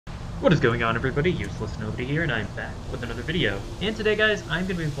What is going on, everybody? Useless Nobody here, and I'm back with another video. And today, guys, I'm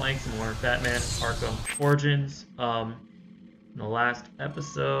going to be playing some more Batman Arkham Origins. In the last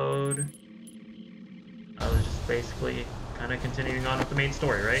episode, I was just basically kind of continuing on with the main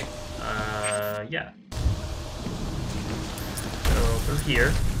story, right? Yeah. So, through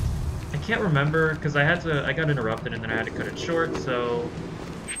here. I can't remember, because I got interrupted and then I had to cut it short, so...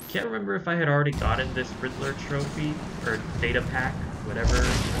 I can't remember if I had already gotten this Riddler trophy, or data pack, whatever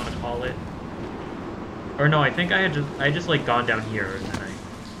you want to call it. Or no, I think I had just like gone down here and then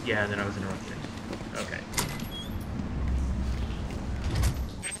and then I was interrupted. Okay.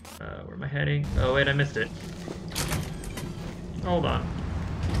 Where am I heading? Oh wait, I missed it. Hold on.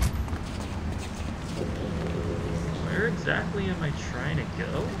 Where exactly am I trying to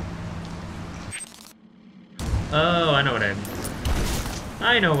go? Oh, I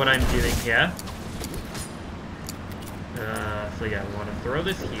know what I'm doing here. So yeah, we want to throw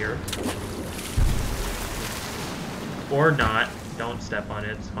this here. Or not. Don't step on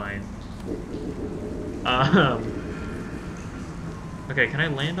it, it's fine. Okay, can I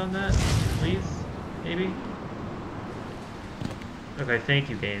land on that, please? Maybe? Okay, thank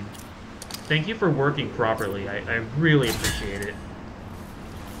you, game. Thank you for working properly. I really appreciate it.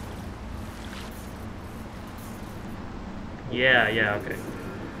 Yeah, okay.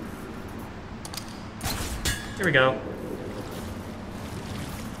 Here we go.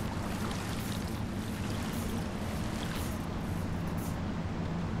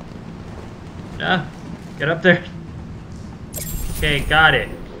 Ah, get up there. Okay, got it.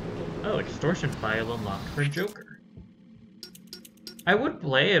 Oh, extortion file unlocked for Joker. I would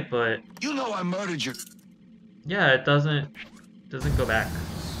play it, but you know I murdered you. Yeah, it doesn't go back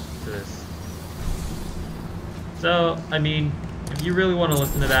to this. So, I mean, if you really want to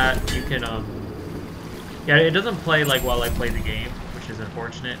listen to that, you can yeah, it doesn't play like while I play the game, which is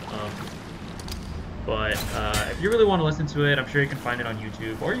unfortunate. But if you really want to listen to it, I'm sure you can find it on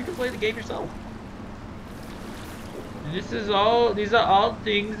YouTube, or you can play the game yourself. These are all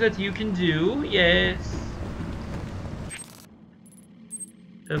things that you can do, yes.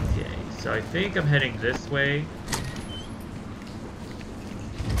 Okay, so I think I'm heading this way.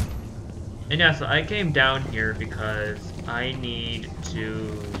 And yeah, so I came down here because I need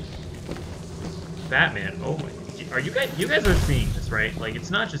to... Batman, oh my... Are you guys are seeing this, right? Like,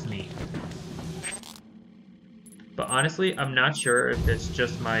 it's not just me. But honestly, I'm not sure if it's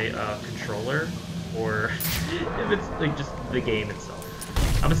just my controller or if it's like just the game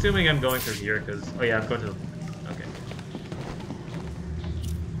itself. I'm assuming I'm going through here because, oh yeah, I'm going to the, okay.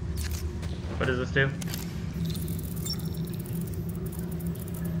 What does this do?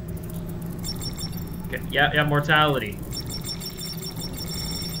 Okay, yeah, mortality.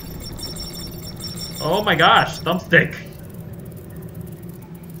 Oh my gosh, thumbstick.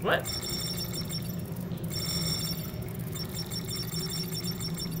 What?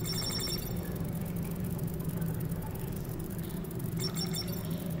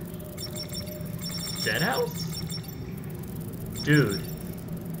 Dead house? Dude.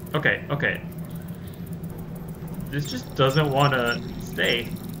 Okay. This just doesn't want to stay.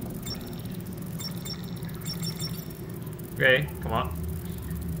 Okay, come on.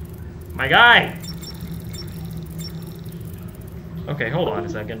 My guy! Okay, hold on a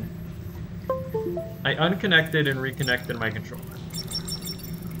second. I unconnected and reconnected my controller.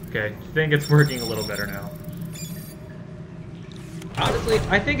 Okay, I think it's working a little better now. Honestly,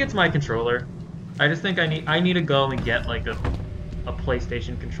 I think it's my controller. I just think I need to go and get like a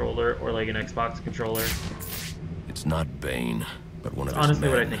PlayStation controller or like an Xbox controller. It's not Bane, but one of his honestly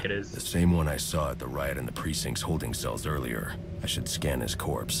men, what I think it is. The same one I saw at the riot in the precinct's holding cells earlier. I should scan his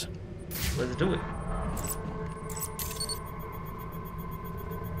corpse. Let's do it.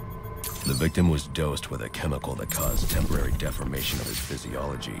 The victim was dosed with a chemical that caused temporary deformation of his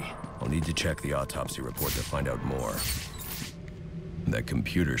physiology. I'll need to check the autopsy report to find out more. That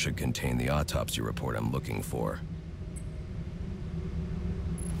computer should contain the autopsy report I'm looking for.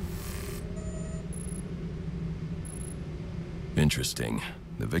 Interesting.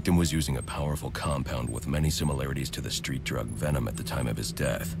 The victim was using a powerful compound with many similarities to the street drug Venom at the time of his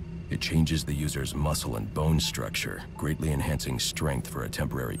death. It changes the user's muscle and bone structure, greatly enhancing strength for a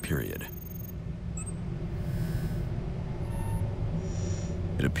temporary period.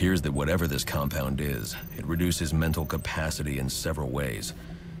 It appears that whatever this compound is, it reduces mental capacity in several ways,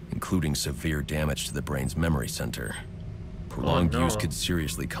 including severe damage to the brain's memory center. Prolonged use could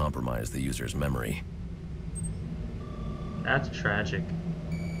seriously compromise the user's memory. That's tragic.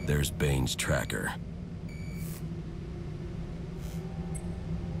 There's Bane's tracker.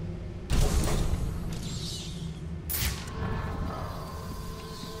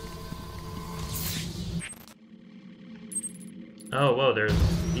 Oh, whoa, there's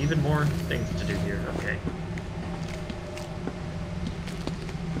even more things to do here. Okay.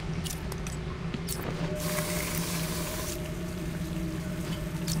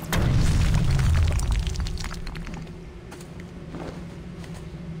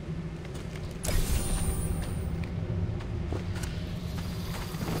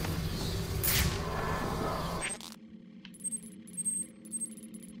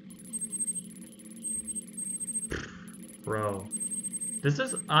 Bro. This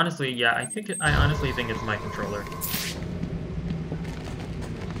is honestly, yeah, I honestly think it's my controller.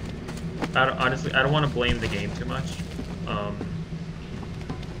 I don't want to blame the game too much.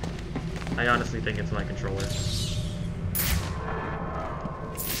 I honestly think it's my controller.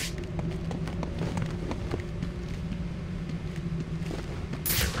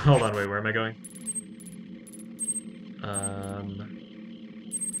 Hold on, wait, where am I going?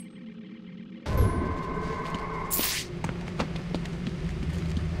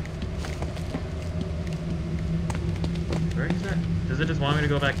 Where is that? Does it just want me to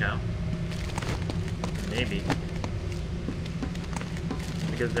go back now? Maybe.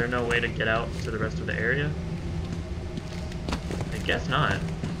 Because there's no way to get out to the rest of the area? I guess not.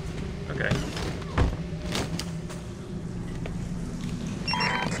 Okay.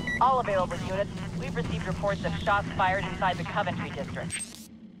 All available units, we've received reports of shots fired inside the Coventry district.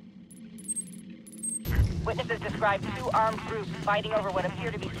 Witnesses described 2 armed groups fighting over what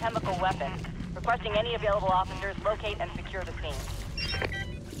appear to be chemical weapons, requesting any available officers locate and secure the scene.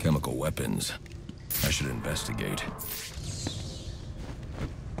 Chemical weapons. I should investigate.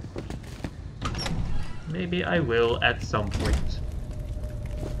 Maybe I will at some point.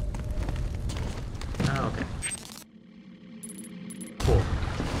 Oh, okay. Cool.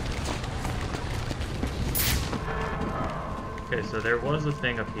 Okay, so there was a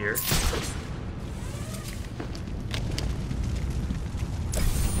thing up here.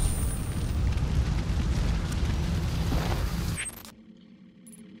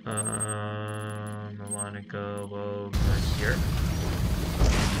 I want to go over here.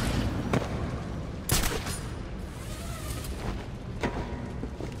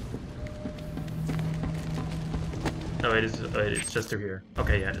 Oh, it's just through here.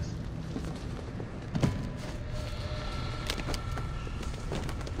 Okay, yeah, it is.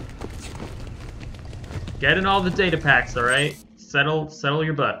 Get in all the data packs, all right? Settle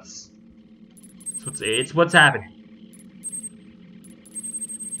your butts. It's what's happening.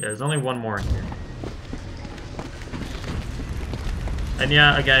 Yeah, there's only one more in here. And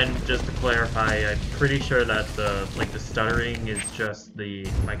yeah, again, just to clarify, I'm pretty sure that the stuttering is just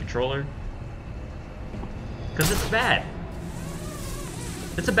my controller. Because it's bad.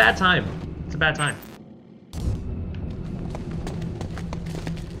 It's a bad time. It's a bad time.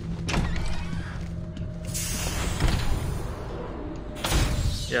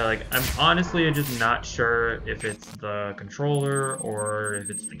 Yeah, like, I'm honestly just not sure if it's the controller or if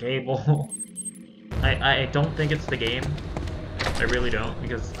it's the cable. I don't think it's the game. I really don't,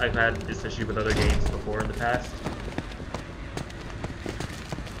 because I've had this issue with other games before in the past.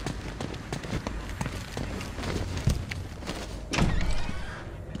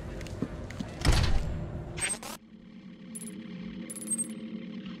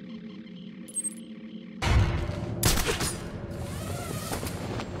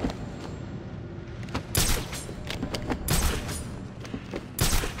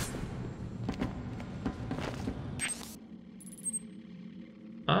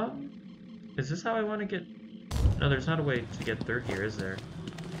 Is this how I want to get... No, there's not a way to get through here, is there?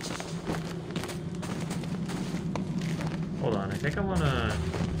 Hold on, I think I want to...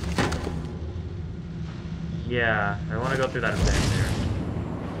 Yeah, I want to go through that vent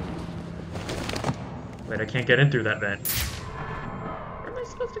there. Wait, I can't get in through that vent. Where am I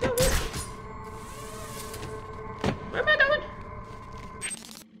supposed to go here? Where am I going?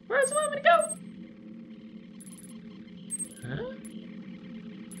 Where does it want me to go? Huh?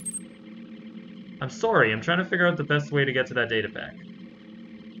 I'm sorry, I'm trying to figure out the best way to get to that data pack.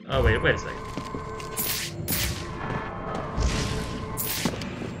 Oh, wait a second.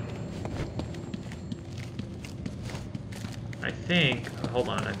 I think, hold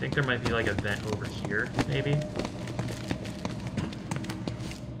on, I think there might be like a vent over here, maybe?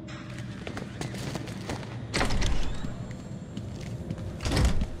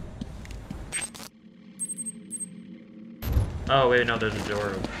 Oh, wait, no, there's a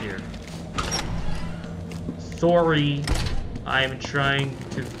door over here. Sorry, I'm trying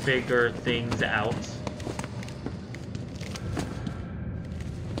to figure things out.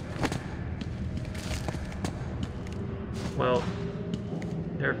 Well,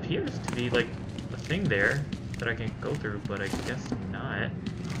 there appears to be like a thing there. that I can go through, but I guess not.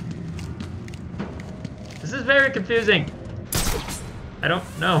 This is very confusing. I don't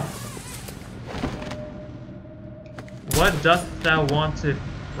know. What doth thou wanted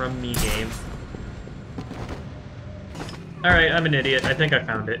from me, game? Alright, I'm an idiot. I think I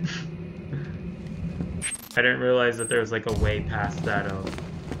found it. I didn't realize that there was like a way past that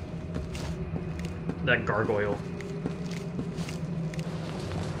gargoyle.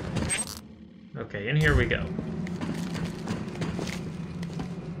 Okay, and here we go.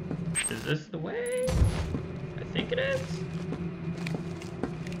 Is this the way? I think it is.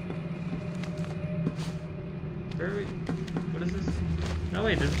 Where are we? What is this? No,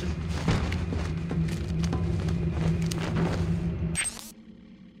 wait, this is just...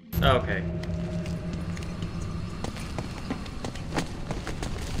 Oh, okay.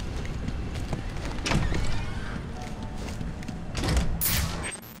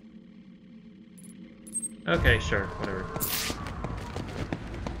 Okay, sure, whatever.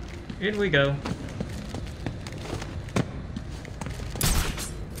 In we go.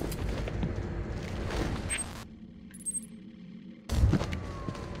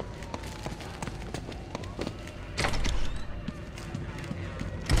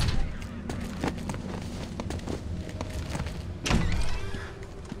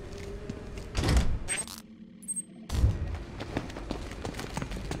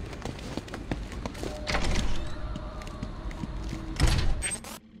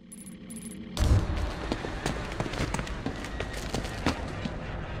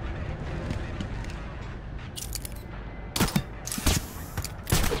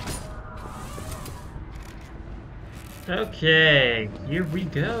 Okay, here we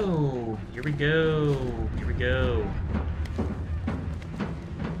go. Here we go. Here we go.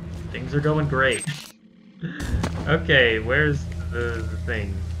 Things are going great. Okay, where's the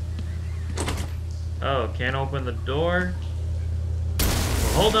thing? Oh, can't open the door?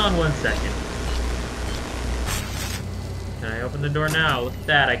 Well, hold on 1 second. Can I open the door now? Look at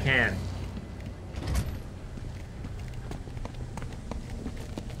that, I can.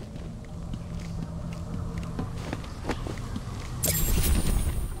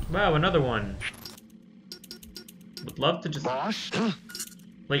 Wow, another one. Would love to just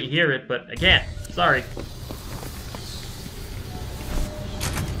let you hear it, but I can't. Sorry.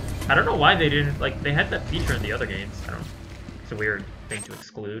 I don't know why they didn't, like, they had that feature in the other games. I don't know. It's a weird thing to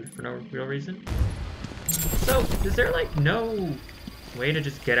exclude for no real reason. So, is there, like, no way to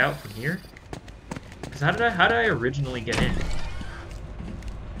just get out from here? Because how did I originally get in?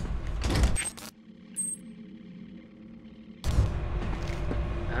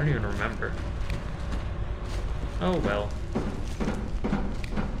 I don't even remember. Oh well.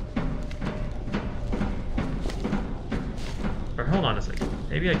 Or hold on a second.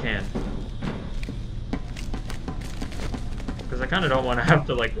 Maybe I can. Because I kind of don't want to have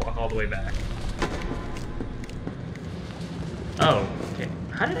to like walk all the way back. Oh, okay.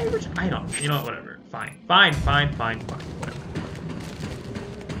 How did I I don't. You know what? Whatever. Fine. Fine. Fine. Fine. Fine. Whatever.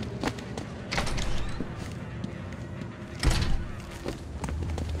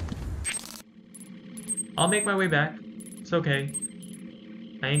 I'll make my way back. It's okay.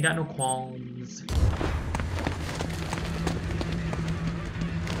 I ain't got no qualms.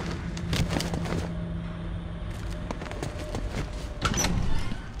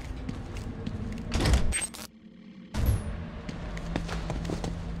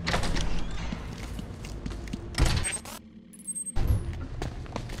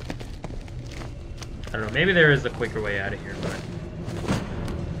 I don't know, maybe there is a quicker way out of here, but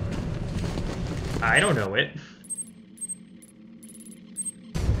I don't know it.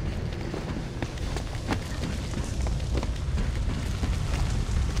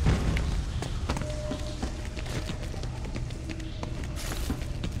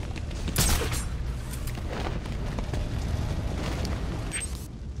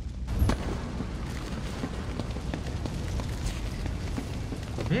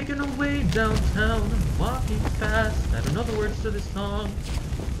 Making our way downtown and walking fast. I don't know the words to this song.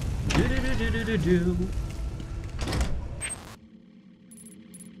 Do do do do do do do.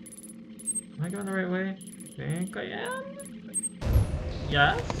 Am I going the right way? I think I am.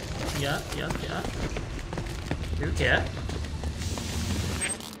 Yes. Yes. Yes. Yes. Through here.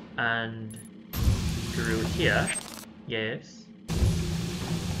 And through here. Yes.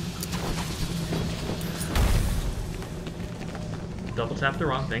 Double tap the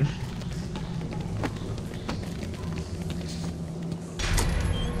wrong thing.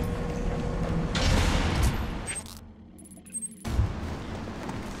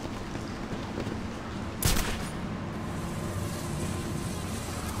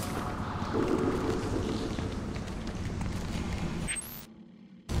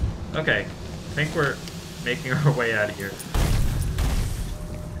 Okay, I think we're making our way out of here.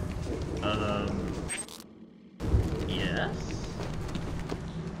 Yes.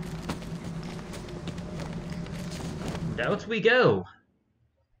 Out we go.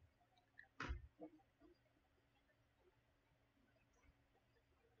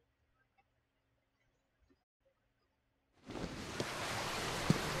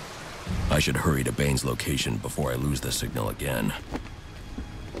 I should hurry to Bane's location before I lose the signal again.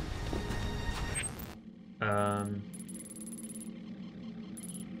 I'm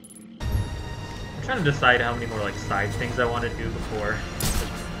trying to decide how many more like side things I want to do before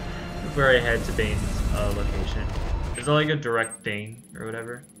I head to Bane's location. Is it like a direct thing or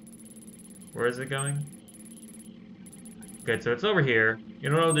whatever? Where is it going? Good, so it's over here. You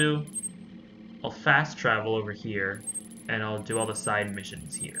know what I'll do? I'll fast travel over here, and I'll do all the side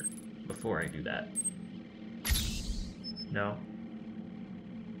missions here before I do that. No.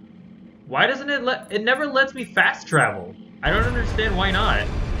 Why doesn't it it never lets me fast travel? I don't understand why not.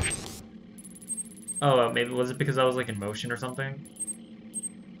 Oh, maybe was it because I was like in motion or something?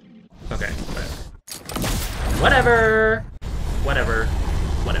 Okay, whatever. Whatever.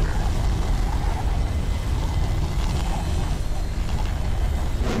 Whatever.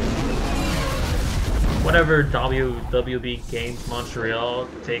 Whatever, WB Games Montreal.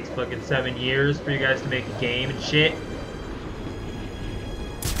 Takes fucking 7 years for you guys to make a game and shit.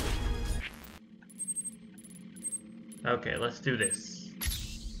 Okay, let's do this.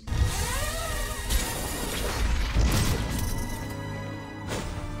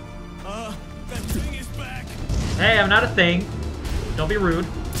 That thing is back. Hey, I'm not a thing. Don't be rude.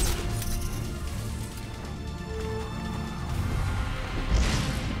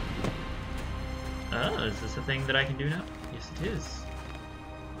 Oh, is this a thing that I can do now? Yes, it is.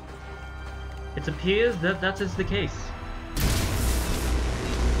 It appears that that is the case.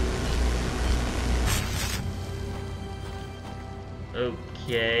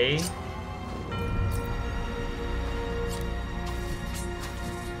 Okay.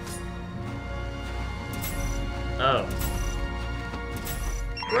 Oh.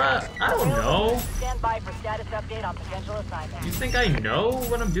 Bruh, I don't know. Stand by for status update on potential assignment. You think I know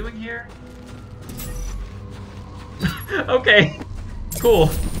what I'm doing here? Okay. Cool.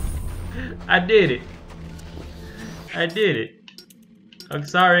 I did it. I did it. I'm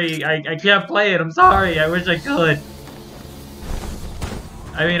sorry. I can't play it. I'm sorry. I wish I could.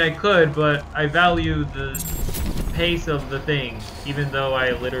 I mean, I could, but I value the pace of the thing, even though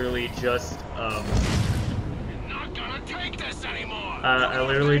I literally just, Not gonna take this anymore. I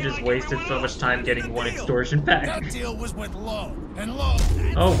literally just wasted so much time getting one extortion pack. That deal was with Lowe, and Lowe.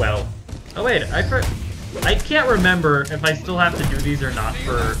 Oh well. Oh wait, I can't remember if I still have to do these or not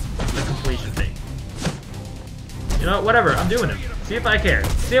for the completion thing. You know what, whatever, I'm doing it. See if I care.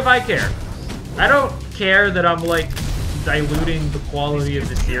 See if I care. I don't care that I'm like diluting the quality of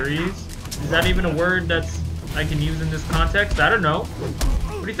the series. Is that even a word that's I can use in this context? I don't know.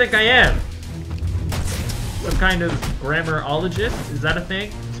 What do you think I am? Some kind of grammarologist? Is that a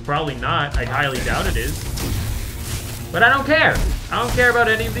thing? It's probably not. I highly doubt it is. But I don't care. I don't care about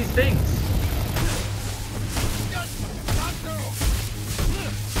any of these things.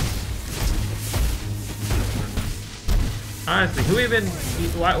 Honestly, who even?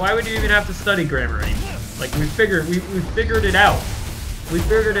 Why would you even have to study grammar anymore? Like we figured it out. We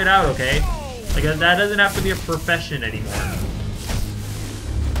figured it out, okay? Like that doesn't have to be a profession anymore.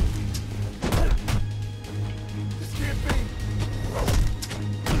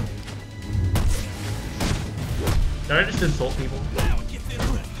 Did I just insult people?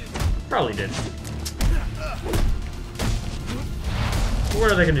 Probably did.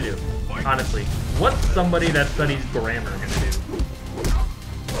 What are they gonna do? Honestly, what's somebody that studies grammar gonna do?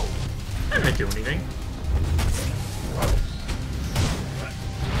 I'm not gonna do anything.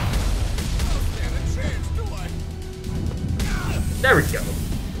 There we go.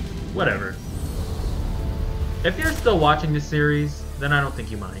 Whatever. If you're still watching this series, then I don't think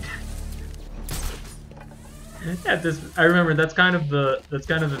you mind. I remember that's kind of the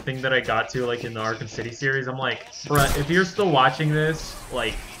thing that I got to like in the Arkham City series. I'm like, bruh, if you're still watching this,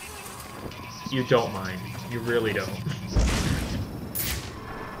 like, you don't mind. You really don't.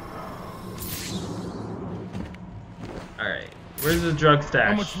 Alright, where's the drug stash?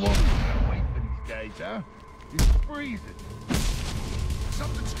 How much longer can I wait for these guys, huh? It's freezing.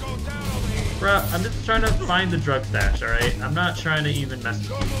 Something's going down over here. Bruh, I'm just trying to find the drug stash, alright? I'm not trying to even mess with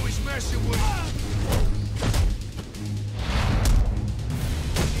you. I'm always messing with you.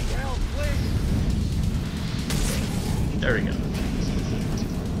 There we go.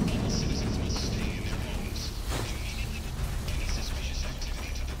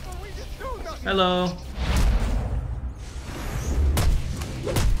 Hello.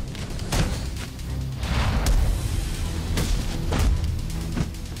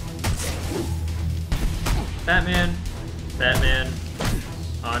 Batman. Batman.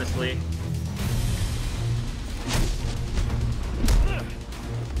 Honestly.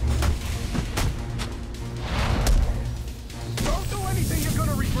 Don't do anything you're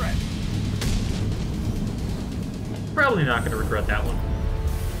gonna regret. Probably not gonna regret that one.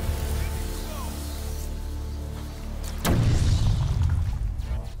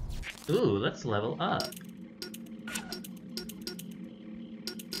 Ooh, let's level up.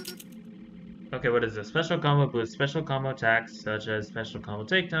 Okay, what is this? Special combo boost. Special combo attacks, such as special combo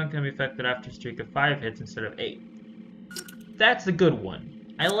takedown, can be effected after a streak of 5 hits instead of 8. That's a good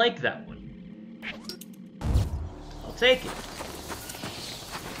one. I like that one. I'll take it.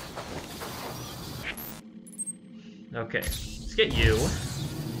 Okay, let's get you.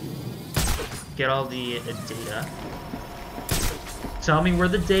 Get all the data. Tell me where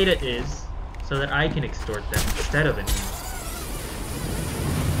the data is, so that I can extort them instead of it.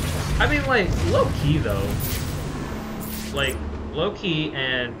 I mean, like, low-key, though. Like, low-key,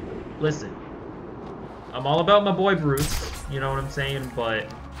 and listen. I'm all about my boy Bruce, you know what I'm saying? But,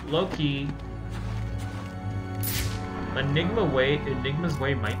 low-key, Enigma's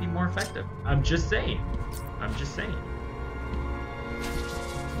way might be more effective. I'm just saying. I'm just saying.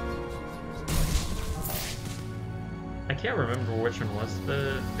 I can't remember which one was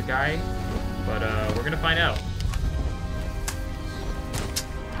the guy, but we're gonna find out.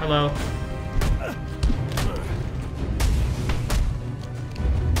 Hello.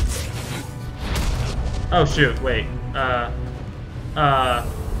 Oh shoot, wait.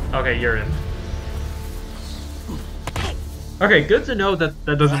 Okay, you're in. Okay, good to know that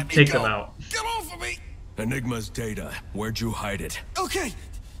that doesn't take them out. Get off of me! Enigma's data. Where'd you hide it? Okay,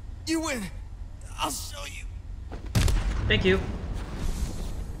 you win. I'll show you. Thank you.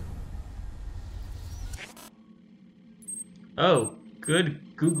 Oh, good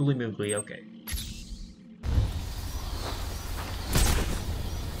googly moogly, okay.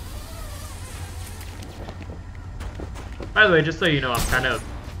 By the way, just so you know, I'm kind of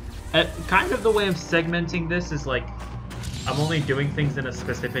the way I'm segmenting this is like I'm only doing things in a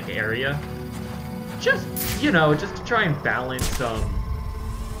specific area. Just, you know, just to try and balance Oh,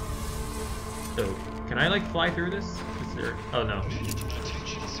 can I like fly through this? Is there... Oh no.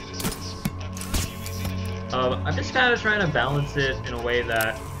 I'm just kind of trying to balance it in a way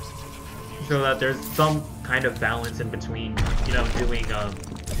that so that there's some kind of balance in between, you know,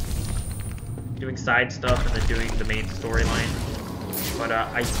 doing side stuff and then doing the main storyline. But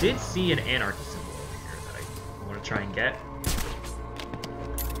I did see an anarchy symbol over here that I want to try and get,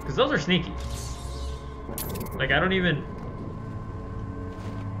 because those are sneaky. Like I don't even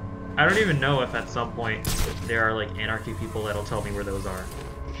know if at some point there are like anarchy people that'll tell me where those are.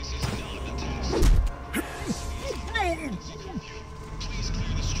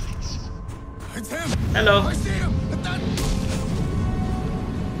 It's him. Hello. I see him.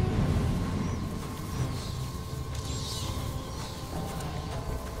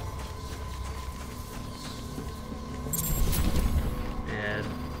 And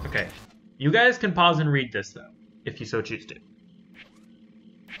okay, you guys can pause and read this though, if you so choose to.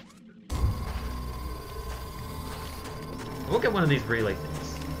 We'll get one of these relay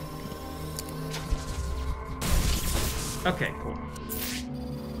things. Okay, cool.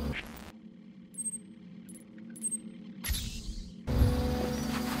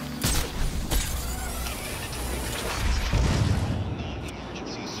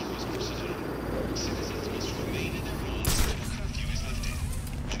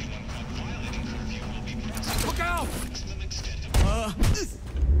 Look out!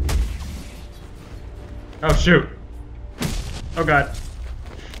 Oh shoot. Oh god.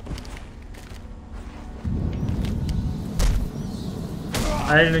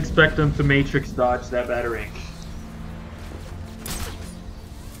 I didn't expect them to matrix dodge that battering.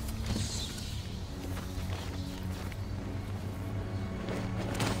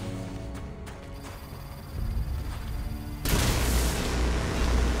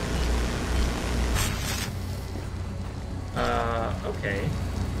 Okay.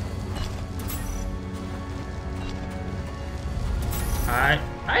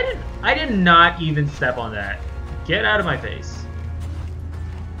 I did not even step on that. Get out of my face.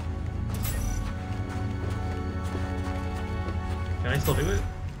 Can I still do it?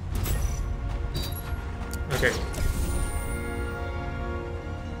 Okay.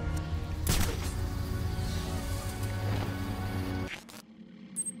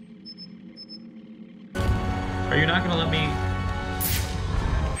 Are you not gonna let me?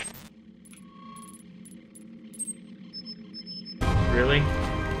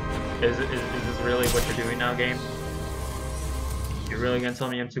 now, game? You're really gonna tell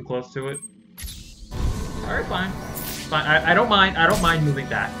me I'm too close to it? Alright, fine. Fine. I don't mind. I don't mind moving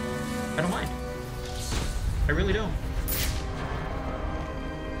back. I don't mind. I really don't.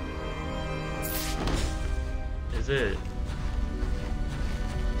 Is it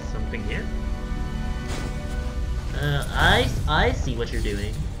something here? I see what you're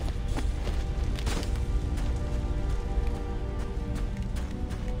doing.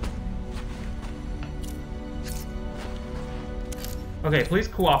 Okay, please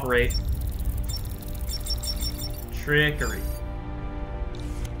cooperate. Trickery.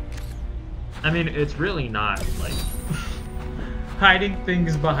 I mean, it's really not, like... hiding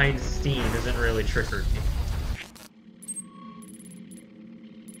things behind Steam isn't really trickery.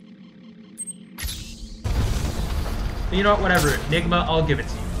 You know what, whatever. Enigma, I'll give it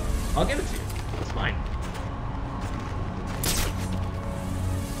to you. I'll give it to you. It's fine.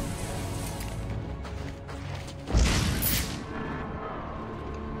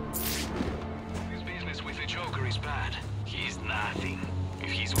 His business with the Joker is bad. He's nothing.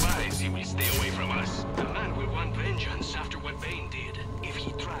 If he's wise, he will stay away from us. The man will want vengeance after what Bane did. If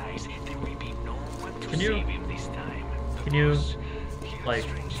he tries, there will be no one to save him this time. Can you, like,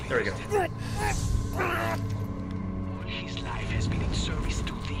 there we go. His life has been in service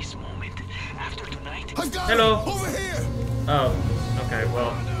to this moment. After tonight... Hello! Over here! Oh, okay,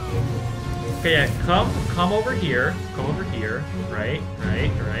 well... Okay, yeah, come over here. Come over here. Right.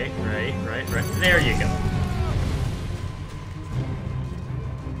 There you go.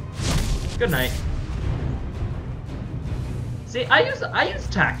 Good night. See, I use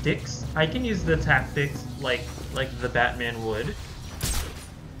tactics. I can use the tactics like the Batman would. Is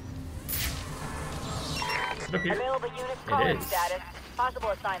it up here? Available units calling status. Possible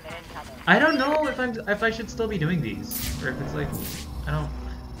assignment incoming. I don't know if I should still be doing these, or if it's like, I don't.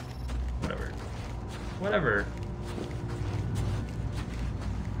 Whatever.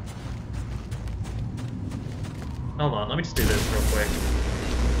 Hold on, let me just do this real quick.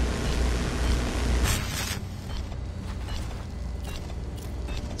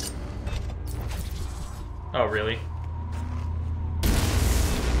 Oh, really?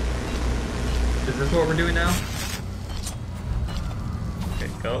 Is this what we're doing now? Okay,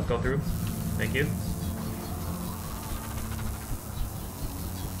 go through. Thank you.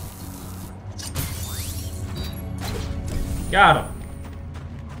 Got him.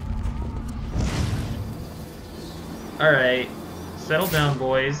 Alright. Settle down,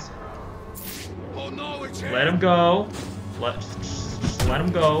 boys. Oh no, it's Let him go. Just let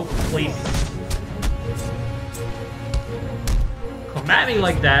him go, please. Come at me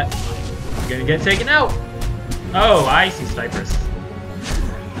like that. You're gonna get taken out. Oh, I see snipers.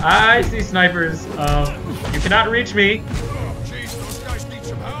 I see snipers. You cannot reach me. Oh, jeez, those guys need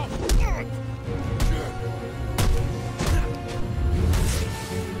some help.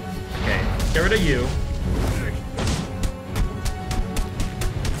 Okay, get rid of you.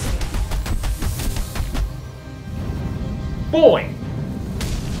 Boy!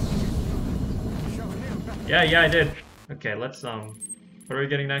 Yeah, I did. Okay, let's, what are we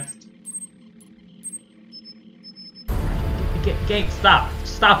getting next? Game, stop!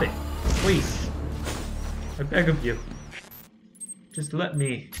 Stop it! Please! I beg of you. Just let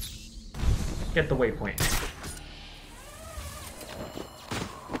me get the waypoint.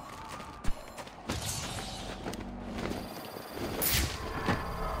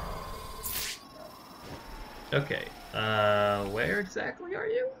 Okay, where exactly are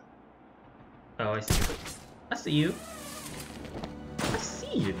you? Oh, I see you. I see you. I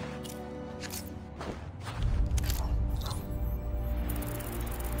see you.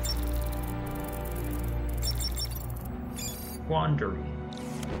 Quandary.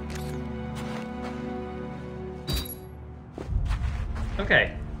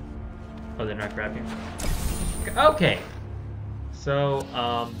 Okay. Oh, they're not grabbing. Okay. So,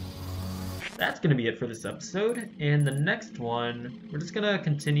 that's gonna be it for this episode. In the next one, we're just gonna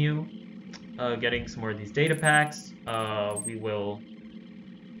continue getting some more of these data packs. We'll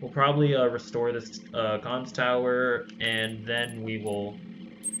probably restore this comms tower, and then we will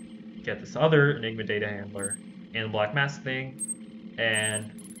get this other Enigma data handler and the Black Mask thing.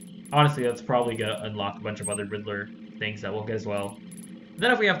 And honestly, that's probably gonna unlock a bunch of other Riddler things that we'll get as well.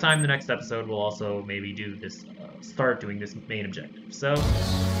 Then if we have time, the next episode we'll also maybe do this, start doing this main objective. So,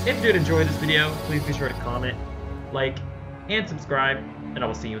 if you did enjoy this video, please be sure to comment, like, and subscribe, and I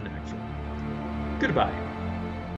will see you in the next one. Goodbye.